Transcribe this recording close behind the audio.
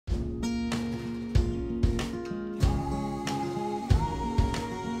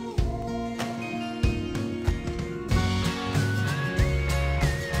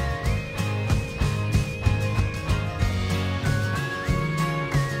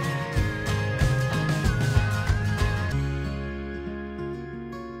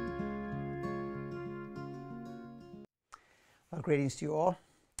Well, greetings to you all.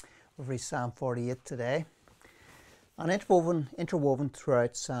 We've read Psalm 48 today. And interwoven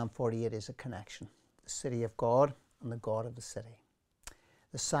throughout Psalm 48 is a connection. The city of God and the God of the city.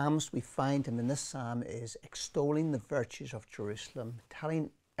 The psalmist, we find him in this psalm, is extolling the virtues of Jerusalem,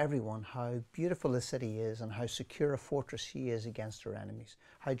 telling everyone how beautiful the city is and how secure a fortress she is against her enemies.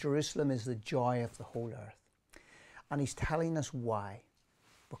 How Jerusalem is the joy of the whole earth. And he's telling us why.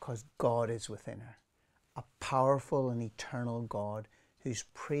 Because God is within her. A powerful and eternal God whose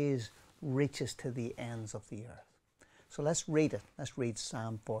praise reaches to the ends of the earth. So let's read it. Let's read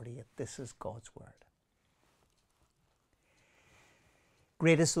Psalm 48. This is God's word.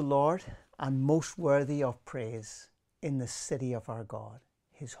 Great is the Lord and most worthy of praise in the city of our God,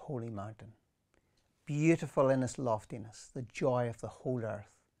 his holy mountain. Beautiful in its loftiness, the joy of the whole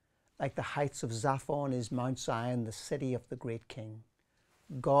earth. Like the heights of Zaphon is Mount Zion, the city of the great King.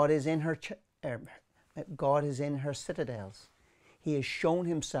 God is in her citadels. He has shown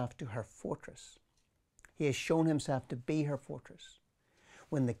himself to her fortress. He has shown himself to be her fortress.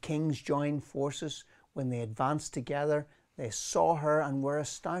 When the kings joined forces, when they advanced together, they saw her and were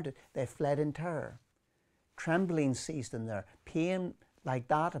astounded. They fled in terror. Trembling seized them there, pain like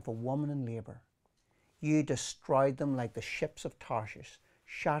that of a woman in labour. You destroyed them like the ships of Tarshish,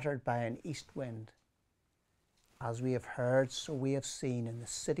 shattered by an east wind. As we have heard, so we have seen in the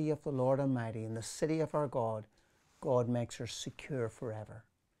city of the Lord Almighty, in the city of our God, God makes her secure forever.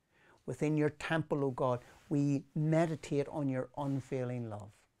 Within your temple, O God, we meditate on your unfailing love.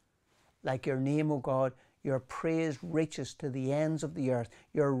 Like your name, O God, your praise reaches to the ends of the earth.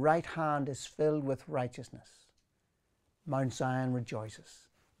 Your right hand is filled with righteousness. Mount Zion rejoices.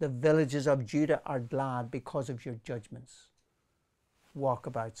 The villages of Judah are glad because of your judgments. Walk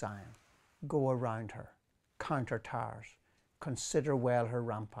about Zion. Go around her. Count her towers, consider well her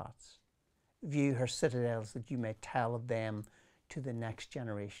ramparts, view her citadels that you may tell of them to the next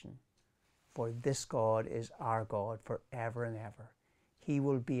generation. For this God is our God forever and ever. He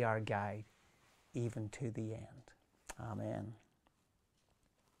will be our guide even to the end. Amen.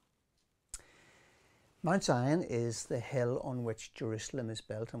 Mount Zion is the hill on which Jerusalem is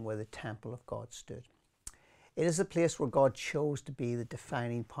built and where the temple of God stood. It is a place where God chose to be the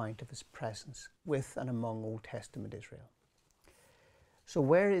defining point of his presence with and among Old Testament Israel. So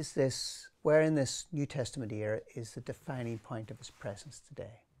where in this New Testament era is the defining point of his presence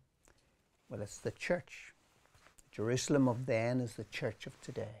today? Well, it's the church. Jerusalem of then is the church of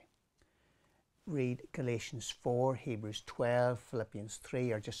today. Read Galatians 4, Hebrews 12, Philippians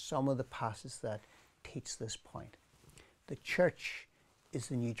 3 are just some of the passages that teach this point. The church is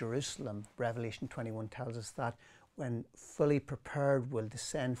the New Jerusalem. Revelation 21 tells us that when fully prepared will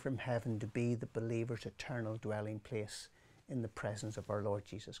descend from heaven to be the believer's eternal dwelling place in the presence of our Lord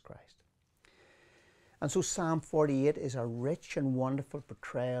Jesus Christ. And so Psalm 48 is a rich and wonderful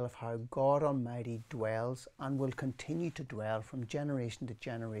portrayal of how God Almighty dwells and will continue to dwell from generation to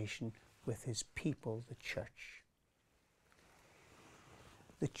generation with his people, the church.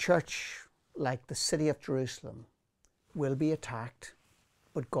 The church, like the city of Jerusalem, will be attacked,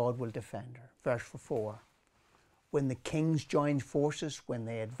 but God will defend her. Verse 4. When the kings joined forces, when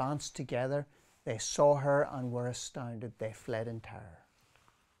they advanced together, they saw her and were astounded. They fled in terror.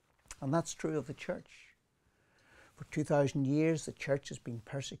 And that's true of the church. For 2,000 years, the church has been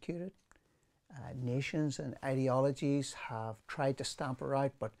persecuted. Nations and ideologies have tried to stamp her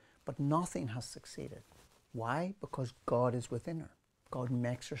out, but nothing has succeeded. Why? Because God is within her. God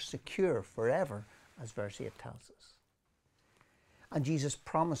makes her secure forever, as verse 8 tells us. And Jesus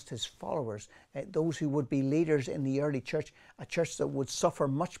promised his followers, those who would be leaders in the early church, a church that would suffer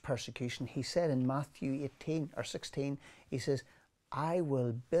much persecution. He said in Matthew 16, he says, I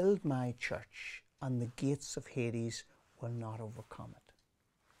will build my church and the gates of Hades will not overcome it.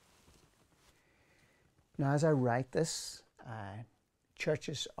 Now, as I write this,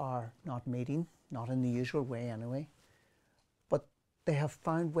 churches are not meeting, not in the usual way anyway, but they have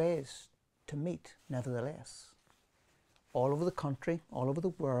found ways to meet nevertheless. All over the country, all over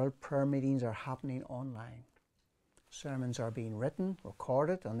the world, prayer meetings are happening online. Sermons are being written,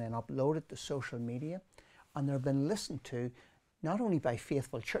 recorded, and then uploaded to social media. And they're being listened to not only by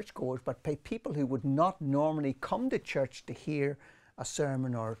faithful churchgoers, but by people who would not normally come to church to hear a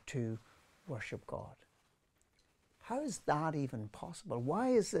sermon or to worship God. How is that even possible?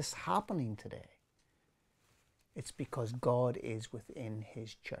 Why is this happening today? It's because God is within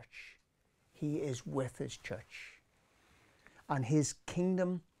his church. He is with his church. And his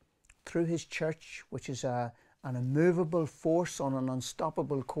kingdom through his church, which is an immovable force on an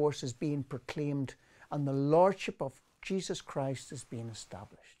unstoppable course, is being proclaimed, and the lordship of Jesus Christ is being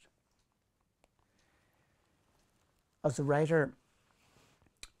established. As the writer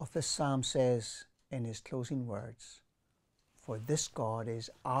of this psalm says in his closing words, "For this God is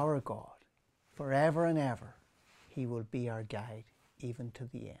our God, forever and ever. He will be our guide, even to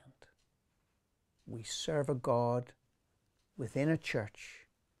the end." We serve a God within a church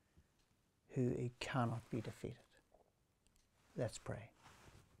who cannot be defeated. Let's pray.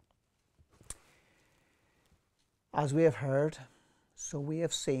 As we have heard, so we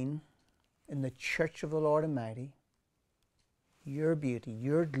have seen in the church of the Lord Almighty, your beauty,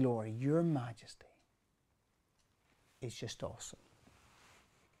 your glory, your majesty is just awesome.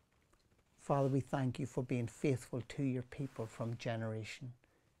 Father, we thank you for being faithful to your people from generation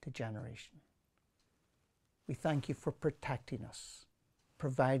to generation. We thank you for protecting us,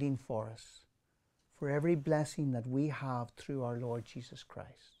 providing for us, for every blessing that we have through our Lord Jesus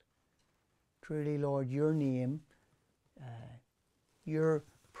Christ. Truly, Lord, your name, your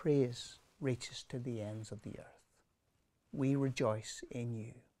praise reaches to the ends of the earth. We rejoice in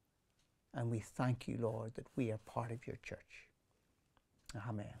you, and we thank you, Lord, that we are part of your church.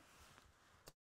 Amen.